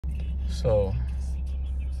So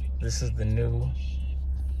this is the new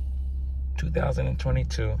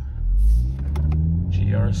 2022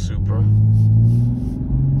 GR Supra.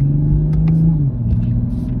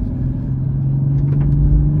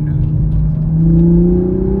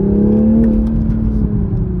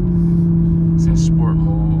 It's in sport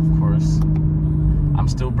mode, of course. I'm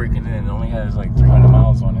still breaking it in. It only has like 300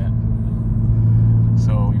 miles on it.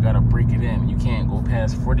 So you gotta break it in. You can't go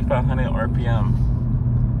past 4,500 RPM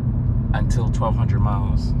until 1,200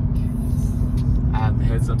 miles. I have the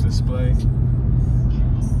heads-up display.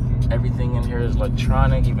 Everything in here is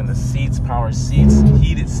electronic, even the seats, power seats,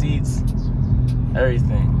 heated seats,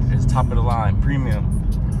 everything is top of the line,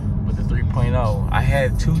 premium with the 3.0. I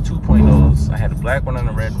had two 2.0's. I had a black one and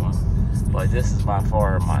a red one, but this is by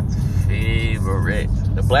far my favorite.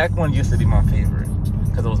 The black one used to be my favorite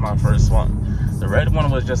because it was my first one. The red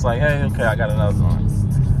one was just like, hey, okay, I got another one.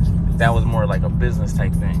 That was more like a business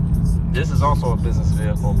type thing. This is also a business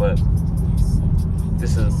vehicle, but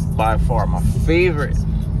this is by far my favorite.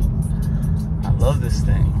 I love this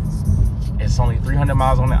thing. It's only 300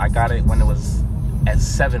 miles on it. I got it when it was at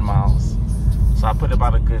 7 miles. So I put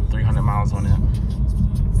about a good 300 miles on it.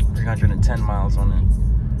 310 miles on it.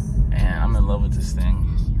 And I'm in love with this thing.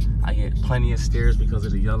 I get plenty of stares because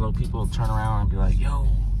of the yellow. People turn around and be like, yo.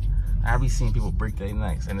 I be seeing people break their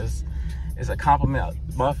necks. And it's a compliment.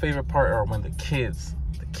 My favorite part are when the kids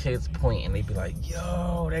point and they be like,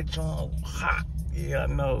 yo, that joint hot. Yeah, I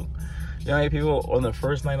know. You know how many people on the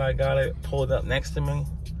first night I got it pulled up next to me?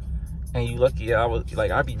 And you lucky,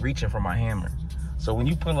 I'd be reaching for my hammer. So when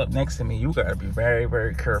you pull up next to me, you gotta be very,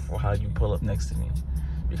 very careful how you pull up next to me,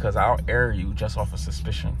 because I'll air you just off of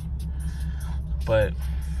suspicion. But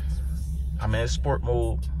I'm in sport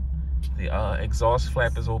mode. The exhaust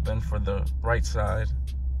flap is open for the right side,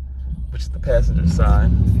 which is the passenger side.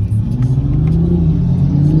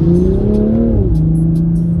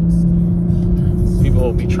 People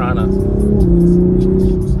will be trying to,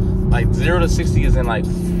 like 0 to 60 is in like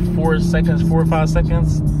 4 seconds, 4 or 5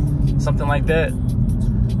 seconds, something like that.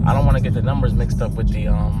 I don't want to get the numbers mixed up with the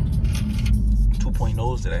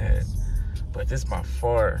 2.0's that I had, but this by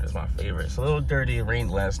far is my favorite. It's a little dirty. It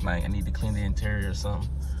rained last night. I need to clean the interior or something.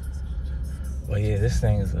 But yeah, this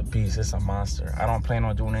thing is a beast. It's a monster. I don't plan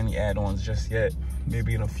on doing any add-ons just yet.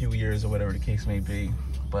 Maybe in a few years or whatever the case may be.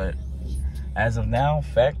 But as of now,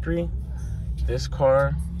 factory, this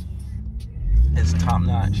car is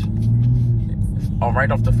top-notch. Right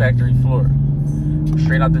off the factory floor.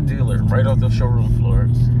 Straight out the dealer. Right off the showroom floor.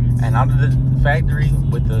 And out of the factory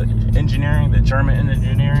with the engineering, the German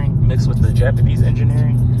engineering mixed with the Japanese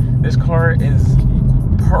engineering, this car is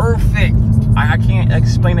perfect. I can't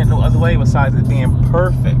explain it no other way besides it being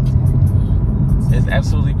perfect. It's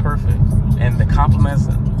absolutely perfect. And the compliments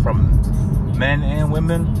from men and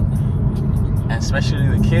women, and especially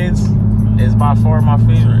the kids, is by far my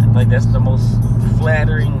favorite. Like, that's the most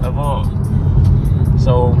flattering of all.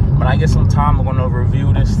 So when I get some time, I'm gonna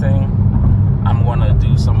review this thing. I'm gonna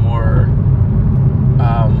do some more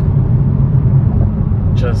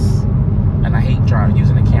and I hate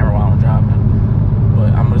using the camera while I'm driving,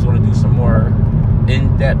 but I'm just gonna do some more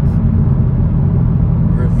in-depth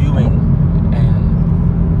reviewing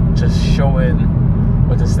and just showing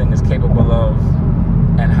what this thing is capable of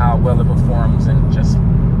and how well it performs, and just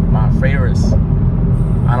my favorites.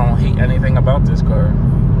 I don't hate anything about this car.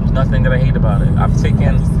 There's nothing that I hate about it. I've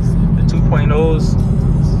taken the 2.0's,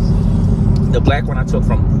 the black one I took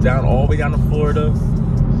from all the way down to Florida,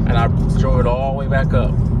 and I drove it all the way back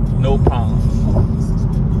up. No problems.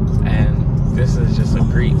 And this is just a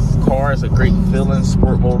great car. It's a great feeling.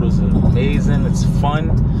 Sport mode is amazing. It's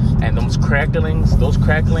fun. And those crackling sounds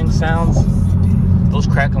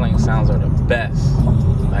are the best.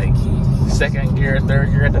 Like second gear,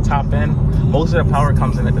 third gear at the top end. Most of the power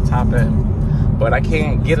comes in at the top end. But I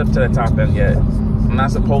can't get up to the top end yet. I'm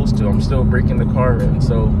not supposed to. I'm still breaking the car in.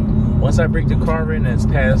 So once I break the car in and it's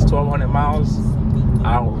past 1,200 miles,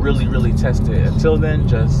 I'll really test it. Until then,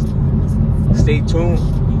 just stay tuned.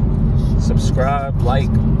 Subscribe, like.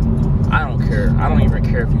 I don't care. I don't even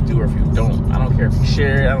care if you do or if you don't. I don't care if you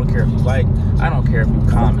share. I don't care if you like. I don't care if you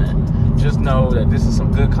comment. Just know that this is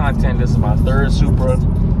some good content. This is my third Supra,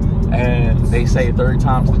 and they say third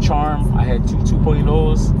time's the charm. I had two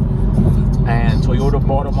 2.0's, and Toyota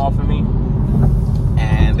bought them off of me,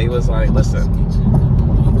 and they was like, listen,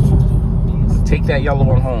 take that yellow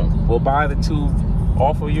one home. We'll buy the two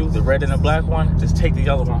off of you, the red and the black one. Just take the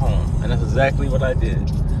yellow one home. And that's exactly what I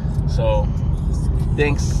did. So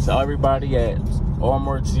thanks to everybody at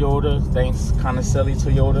Allmore Toyota. Thanks Connocelli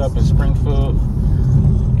Toyota up in Springfield.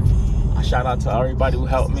 I shout out to everybody who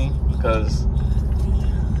helped me, because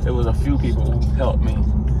it was a few people who helped me,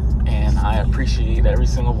 and I appreciate every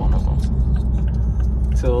single one of them.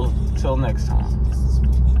 Till next time.